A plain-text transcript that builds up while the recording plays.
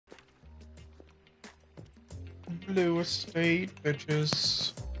Blue estate,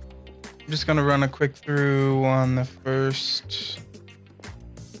 bitches. I'm just gonna run a quick through on the first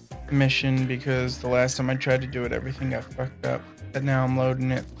mission because the last time I tried to do it, everything got fucked up. And now I'm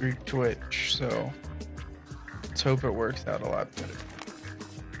loading it through Twitch, so let's hope it works out a lot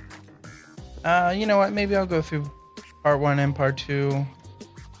better. You know what? Maybe I'll go through part 1 and part 2,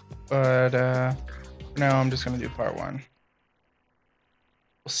 but for now I'm just gonna do part 1.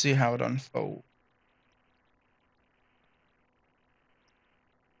 We'll see how it unfolds.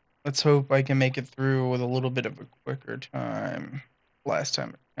 Let's hope I can make it through with a little bit of a quicker time. Last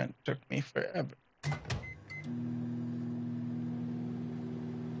time it took me forever.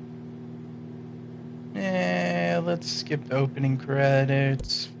 Yeah, let's skip the opening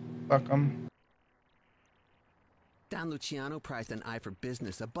credits. Fuck them. Don Luciano prized an eye for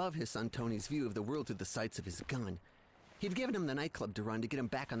business above his son Tony's view of the world through the sights of his gun. He'd given him the nightclub to run to get him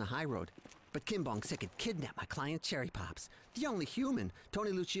back on the high road. But Kim Bong-sik had kidnapped my client Cherry Pops, the only human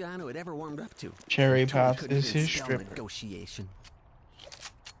Tony Luciano had ever warmed up to. Cherry Pops is his stripper. Negotiation.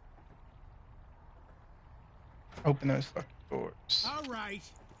 Open those fucking doors. All right.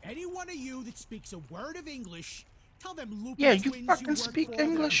 Any one of you that speaks a word of English, tell them Lupin Yeah, you twins fucking work speak for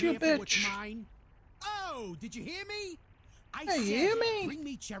English, you that are here for what's bitch. mine. Oh, did you hear me? I Hey, said, you hear me? bring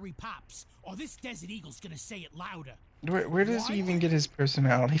me Cherry Pops, or this Desert Eagle's gonna say it louder. Where does he even get his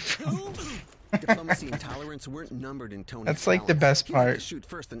personality from? Diplomacy and tolerance weren't numbered in Tony's That's like the balance. best He had to part. shoot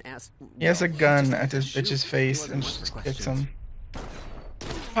first and ask, He has a well, gun just at this shoot. bitch's He face wasn't and much for just kicks questions. him.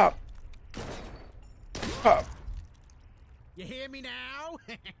 Pop. You hear me now?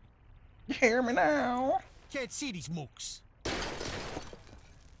 You hear me now? Can't see these mooks.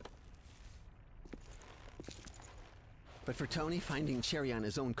 But for Tony, finding Cherry on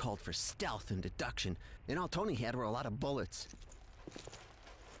his own called for stealth and deduction, and all Tony had were a lot of bullets.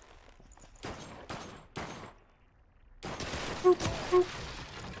 Boop, boop.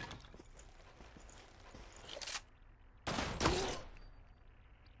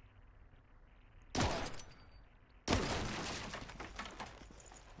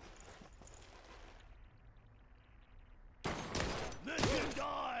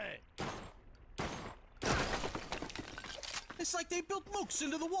 It's like they built mooks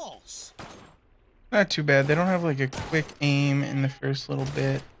into the walls. Not too bad. They don't have like a quick aim in the first little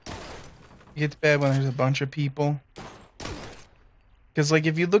bit. It gets bad when there's a bunch of people. Because like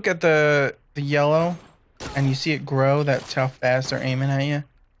if you look at the yellow and you see it grow, that's how fast they're aiming at you.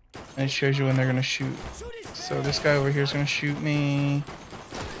 And it shows you when they're gonna shoot. So this guy over here is gonna shoot me.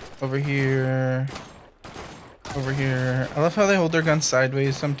 Over here. Over here. I love how they hold their guns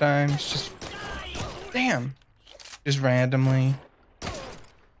sideways sometimes. Just damn. Just randomly.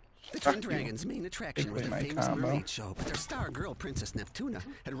 The Twin Dragons' main attraction was the my famous combo. mermaid show, but their star girl, Princess Neptuna,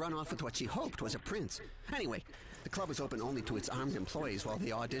 had run off with what she hoped was a prince. Anyway, the club was open only to its armed employees while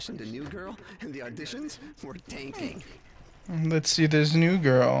they auditioned a new girl, and the auditions were tanking. Let's see this new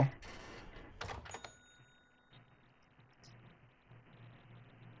girl.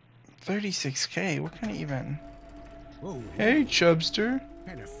 $36K. What kind of even? Whoa, Hey, Chubster. what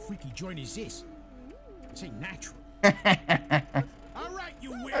kind of freaky joint is this? This ain't natural. All right,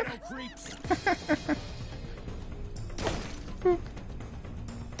 you weirdo creeps.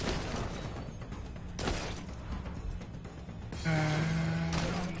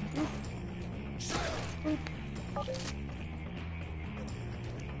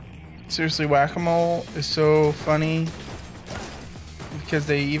 Seriously, Whack-A-Mole is so funny because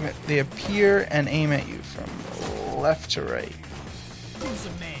they appear and aim at you from left to right. Who's a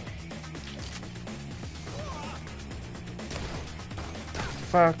man?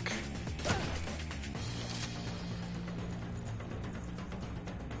 Fuck.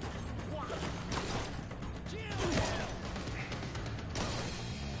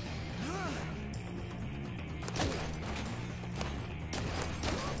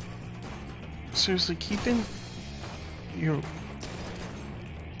 Seriously, keeping your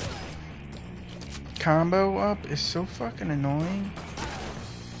combo up is so fucking annoying.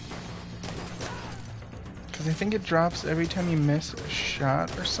 Because I think it drops every time you miss a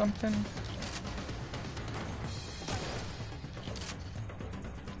shot or something.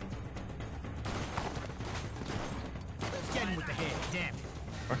 Get him with the head, damn it.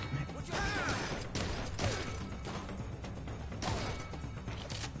 Fucking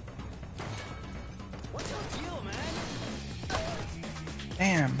What's your deal, man?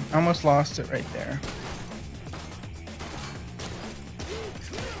 damn, I almost lost it right there.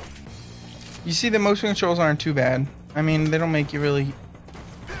 You see, the motion controls aren't too bad. I mean, they don't make you really...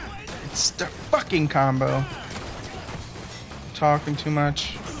 It's the fucking combo. Talking too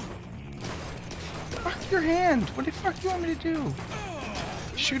much. Fuck your hand. What the fuck do you want me to do?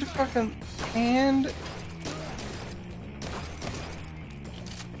 Shoot a fucking hand?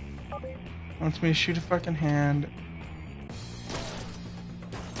 Wants me to shoot a fucking hand.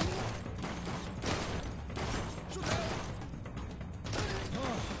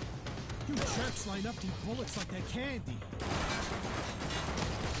 You jerks line up these bullets like they're candy.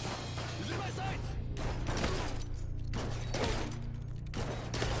 Is it my sights?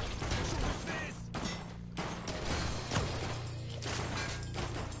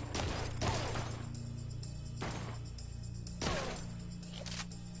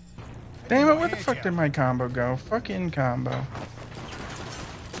 Damn it, where the fuck did my combo go? Fucking combo.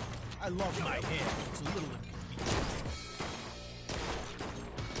 I love my hair. It's a little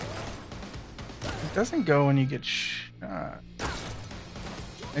It doesn't go when you get shot.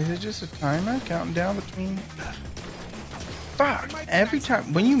 Is it just a timer counting down between? Fuck! Every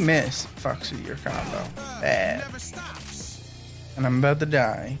time when you miss, it fucks with your combo. Bad. never stops. And I'm about to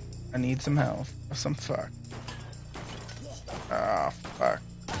die. I need some health. Or some fuck. Oh fuck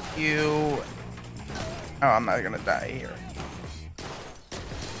you. Oh, I'm not gonna die here.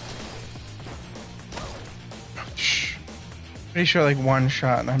 Shh. Pretty sure like one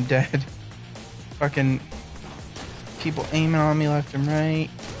shot and I'm dead. Fucking people aiming on me left and right.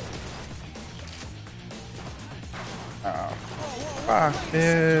 Oh, fuck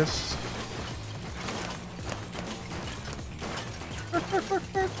this. Fuck, fuck, fuck,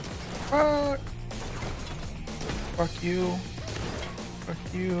 fuck. Fuck. Fuck you.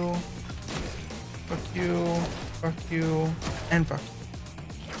 Fuck you. Fuck you. Fuck you. And fuck you.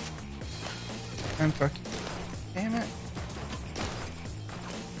 And fuck you. Damn it.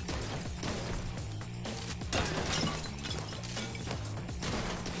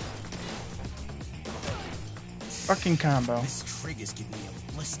 Fucking combo. This trigger's giving me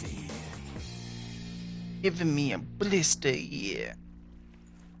a blister here. Giving me a blister, yeah.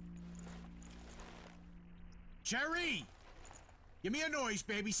 Cherry! Give me a noise,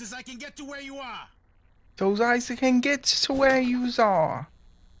 baby, so I can get to where you are. Those eyes can get to where yous are.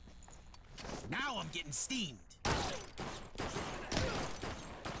 Now I'm getting steamed.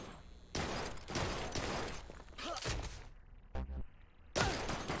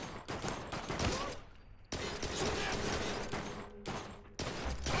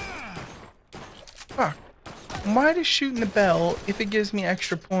 Fuck. Why does shooting the bell, if it gives me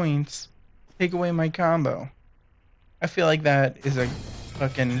extra points, take away my combo? I feel like that is a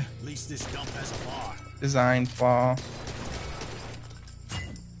fucking At least this dump has a bar. design flaw.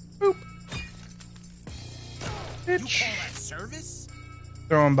 Boop. You Bitch. call that service?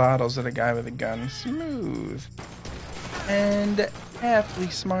 Throwing bottles at a guy with a gun. Smooth. And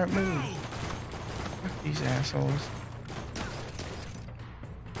aptly smart move. Fuck these assholes.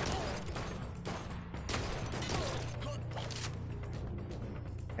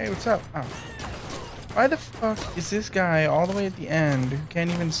 Hey, what's up? Oh. Why the fuck is this guy all the way at the end who can't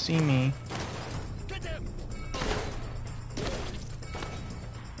even see me? Get them!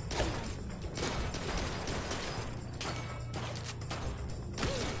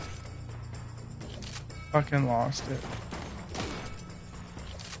 Fucking lost it.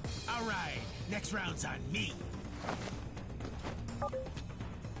 All right, next round's on me.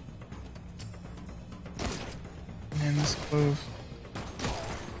 Man, this is close.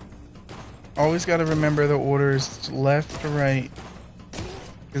 Always gotta remember the orders left to right.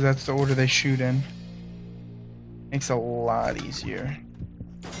 Because that's the order they shoot in. Makes it a lot easier.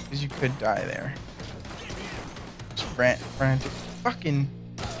 Because you could die there. Just frantic. Fucking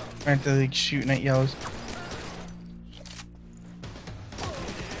frantically shooting at yellows.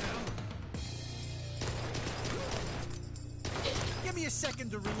 Give me a second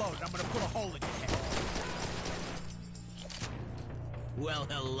to reload. I'm gonna put a hole in your head. Well,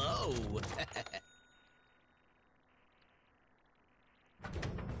 hello.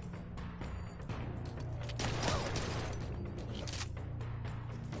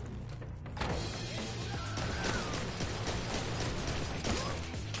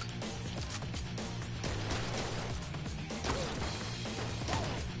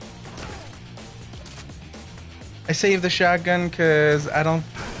 I saved the shotgun because I don't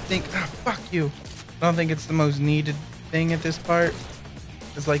think... Oh, fuck you. I don't think it's the most needed thing at this part.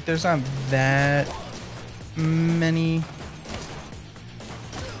 It's like there's not that many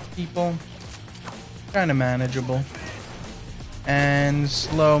people. Kind of manageable. And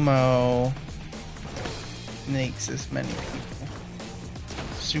slow-mo makes this many people.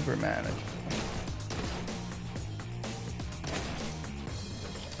 Super manageable.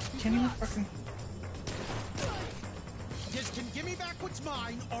 Get Can you fucking... can give me back what's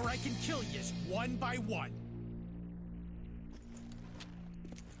mine, or I can kill yous one by one.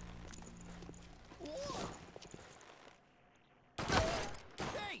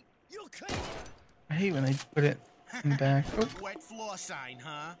 Hey, you crazy? I hate when they put it in back. Oh, Wet floor sign,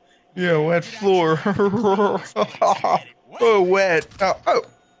 huh? yeah, wet floor. Oh, wet. Oh, oh.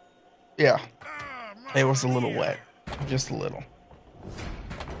 Yeah, it was a little wet. Just a little.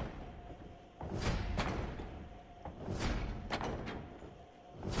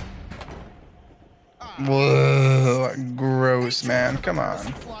 Whoa, gross, man. Come on.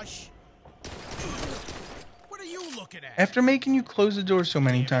 What are you looking at? After making you close the door so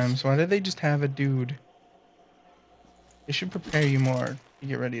many times, why did they just have a dude? They should prepare you more to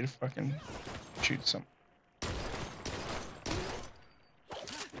get ready to fucking shoot some.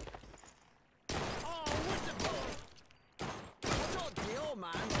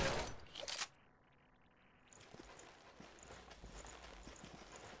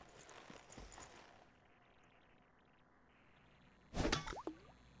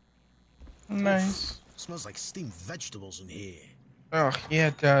 Nice. Smells like steamed vegetables in here. Oh, yeah,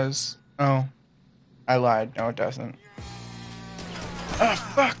 it does. Oh, I lied. No, it doesn't. Oh,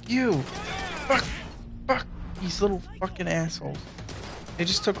 fuck you. Fuck. Fuck. These little fucking assholes. They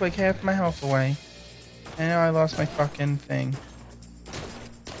just took like half my health away. And now I lost my fucking thing.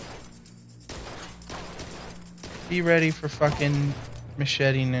 Be ready for fucking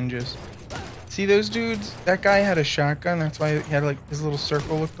machete ninjas. See those dudes? That guy had a shotgun. That's why he had like his little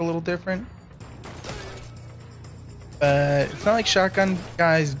circle looked a little different. But it's not like shotgun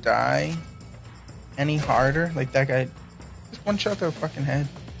guys die any harder. Like that guy, just one shot to the fucking head.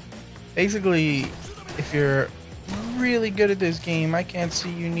 Basically, if you're really good at this game, I can't see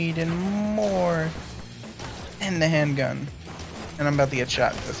you needing more than the handgun. And I'm about to get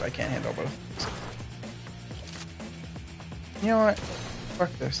shot because I can't handle both. You know what?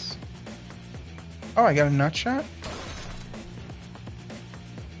 Fuck this. Oh, I got a nut shot?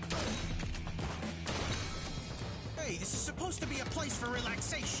 Hey, this is supposed to be a place for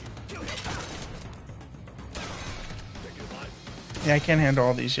relaxation. Yeah, I can't handle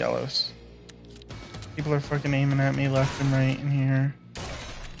all these yellows. People are fucking aiming at me left and right in here.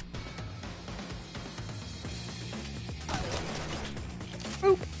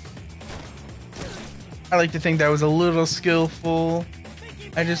 Boop. I like to think that was a little skillful.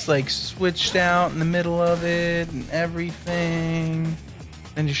 I just like switched out in the middle of it and everything.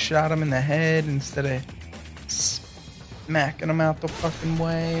 Then just shot him in the head instead of smacking him out the fucking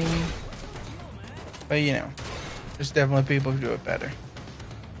way. But you know, there's definitely people who do it better.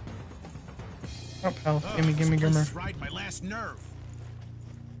 Oh, health. Gimme, gimme, gimme. Ride my last nerve.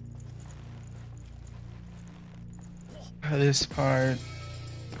 This part.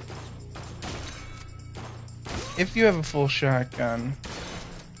 If you have a full shotgun,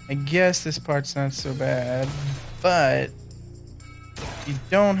 I guess this part's not so bad. But if you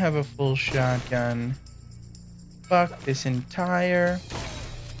don't have a full shotgun, fuck this entire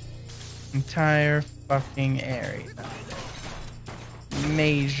fucking area.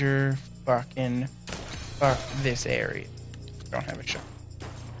 Major fucking fuck this area. Don't have a shot.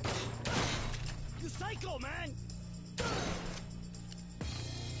 You psycho, man.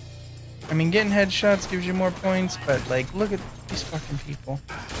 I mean, getting headshots gives you more points, but like, look at these fucking people.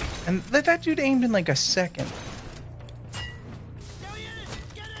 And that dude aimed in like a second.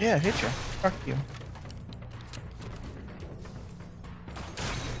 Yeah, it hit you. Fuck you.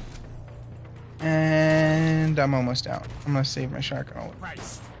 And I'm almost out. I'm gonna save my shotgun all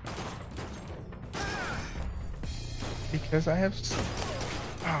because I have.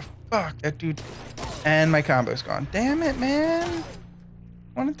 Oh fuck that dude. And my combo's gone. Damn it, man.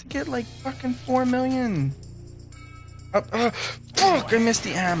 Wanted to get like fucking 4 million. Fuck! I missed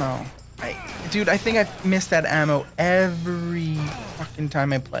the ammo. Dude, I think I miss that ammo every fucking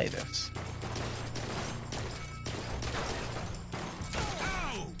time I play this.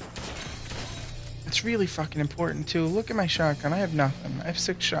 It's really fucking important too. Look at my shotgun. I have nothing. I have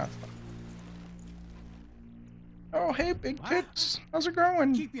 6 shots. Oh, hey, big tits. How's it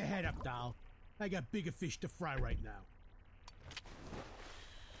going? Keep your head up, doll. I got bigger fish to fry right now.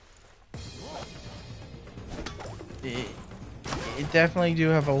 It definitely do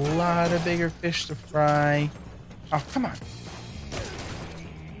have a lot of bigger fish to fry. Oh, come on.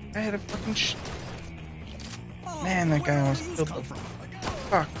 I had a fucking man, that guy almost killed the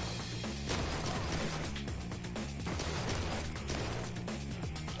fuck.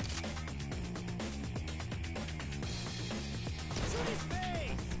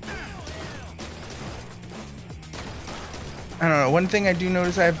 I don't know. One thing I do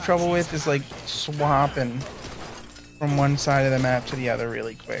notice I have trouble with is like swapping. from one side of the map to the other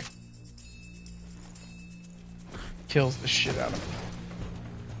really quick. Kills the shit out of me.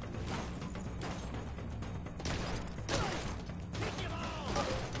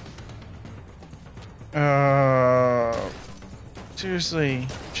 Seriously,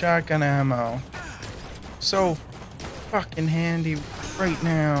 shotgun ammo. So fucking handy right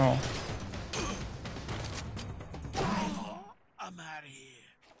now. I'm out of here.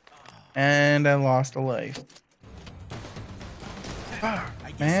 And I lost a life. Fuck, I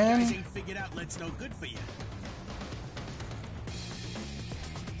guess you guys man. ain't figured out Let's No Good for you.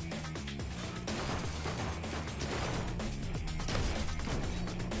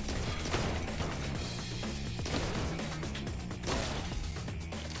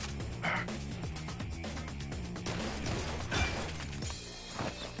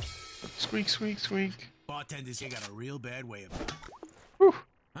 Squeak, squeak, squeak. Bartenders here got a real bad way about it. Whew.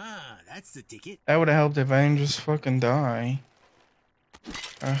 Ah, that's the ticket. That would have helped if I didn't just fucking die.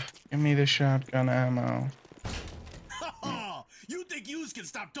 Give me the shotgun ammo. You think yous can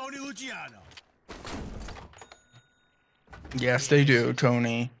stop Tony Luciano? Yes, they do,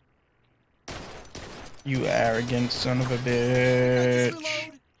 Tony. You arrogant son of a bitch.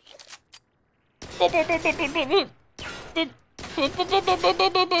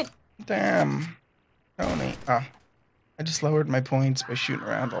 Damn. Tony. Oh. I just lowered my points by shooting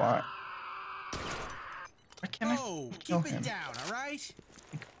around a lot. Why can't I kill keep him? it down, all right?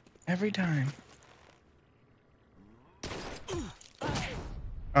 Every time.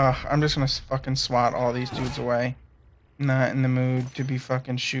 I'm just gonna fucking swat all these dudes away. Not in the mood to be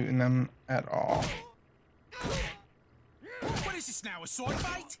fucking shooting them at all. What is this now, a sword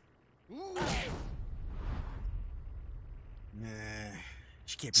fight? Nah,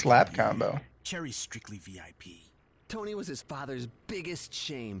 she can't be Slap here. combo. Cherry's strictly VIP. Tony was his father's biggest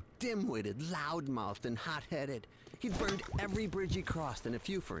shame. Dim-witted, loudmouthed, and hot-headed. He'd burned every bridge he crossed and a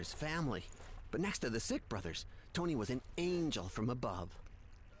few for his family. But next to the Sick brothers, Tony was an angel from above.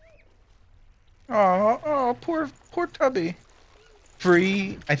 Oh, poor Tubby.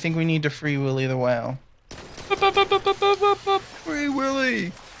 Free. I think we need to free Willie the Whale. Free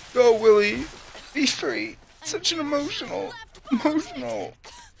Willie. Go, Willie. Be free. Such an emotional,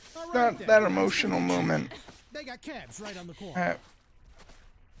 not that emotional moment. They got cabs right on the corner.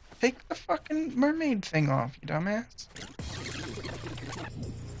 Take the fucking mermaid thing off, you dumbass.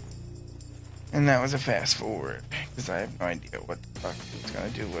 And that was a fast forward, because I have no idea what the fuck it's gonna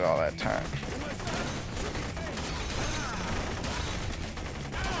do with all that time.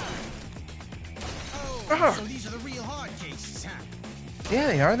 Oh, so these are the real hard cases, huh? Yeah,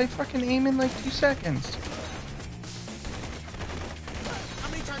 they are. They fucking aim in like 2 seconds. How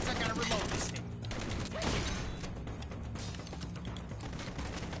many times I gotta reload this thing?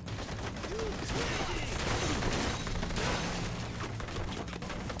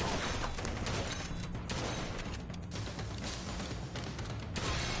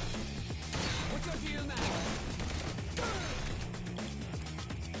 What's your deal now?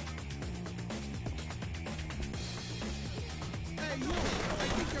 Hey, look! I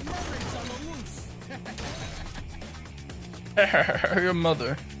think your mermaid's on the loose. Your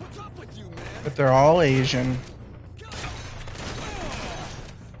mother. What's up with you, man? But they're all Asian.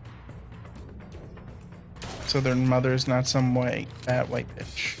 So their mother's not some fat white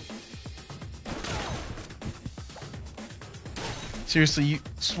bitch. Seriously,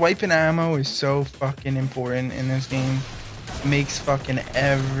 swiping ammo is so fucking important in this game. It makes fucking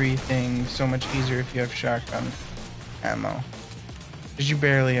everything so much easier if you have shotgun ammo. Because you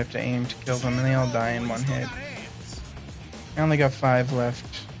barely have to aim to kill them and they all die in one hit. I only got 5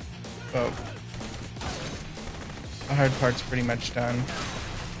 left. So the hard part's pretty much done.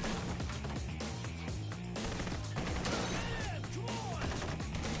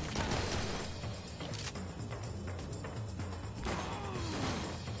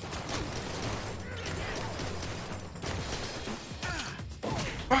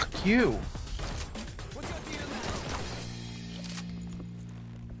 Fuck you. What's your deal now?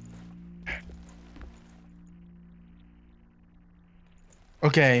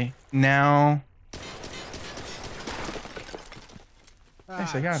 Okay, now.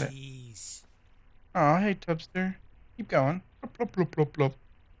 Nice, I got it. Jeez. Oh, hey, Tubster. Keep going. Plop, plop, plop, plop, plop.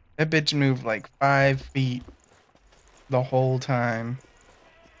 That bitch moved like 5 feet the whole time.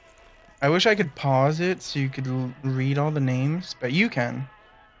 I wish I could pause it so you could read all the names, but you can.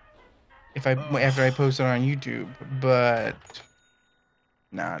 If I after I post it on YouTube, but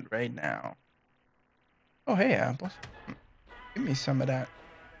not right now. Oh, hey, Apples. Give me some of that.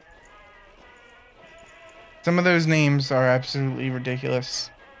 Some of those names are absolutely ridiculous.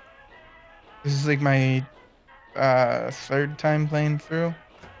 This is like my third time playing through.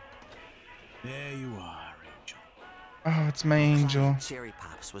 There you are, Angel. Oh, it's my angel. Client Cherry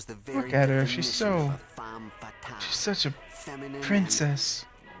Pops was the very Look at her. definition of a femme fatale. She's such a Feminine princess.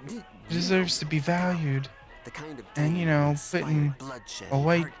 and, She deserves to be valued. the kind of And, you dame who know, inspired putting bloodshed a and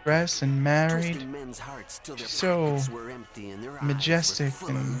white heartbreak, dress and married. twisting men's hearts till their She's so pockets were empty and their eyes majestic were full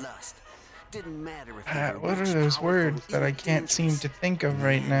of and lust. Didn't matter if they were what are rich, those powerful, words that I even can't seem dangerous. to think of In the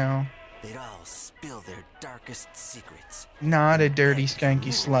right end, now? They'd all spill their darkest secrets. Not a dirty, skanky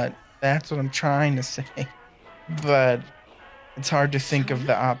slut. That's what I'm trying to say. But it's hard to think of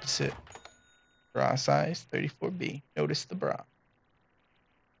the opposite. Bra size 34B. Notice the bra.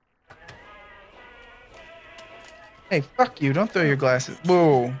 Hey, fuck you. Don't throw your glasses.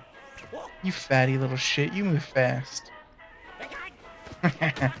 Whoa. You fatty little shit. You move fast.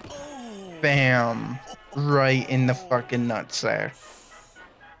 Bam. Right in the fucking nutsack.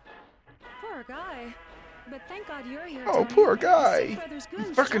 Poor guy. But thank God you're here, Oh, Tony. poor The guy. Sick Brothers You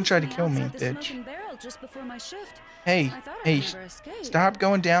goons fucking jumped tried to kill me, outside the bitch. smoking barrel just before my shift. Hey, I thought hey, I'd never escape. stop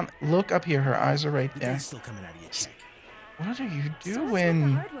going down. Look up here. Her eyes are right The there. day's still coming out of your check. What are you So what's with the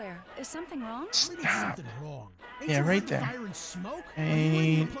doing? hardware? Is something wrong? Maybe there's Stop. something wrong. Ain't Yeah, you right heard the there. fire and smoke? Well, you ain't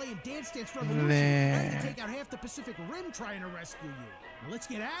even Right playing Dance Dance Revolution. I there. had to take out half the Pacific Rim trying to rescue you. Now let's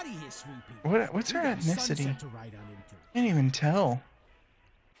get out of here, sweet people. What's We her got a ethnicity? sunset to ride on into. Can't even tell.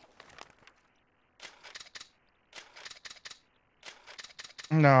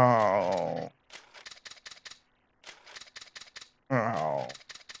 No. Oh.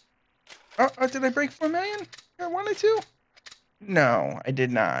 Did I break 4 million? I wanted to? No, I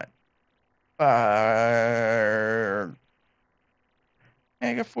did not. Hey,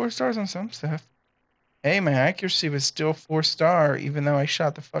 I got 4 stars on some stuff. Hey, my accuracy was still 4-star, even though I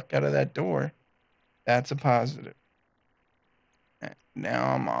shot the fuck out of that door. That's a positive.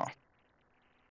 Now I'm off.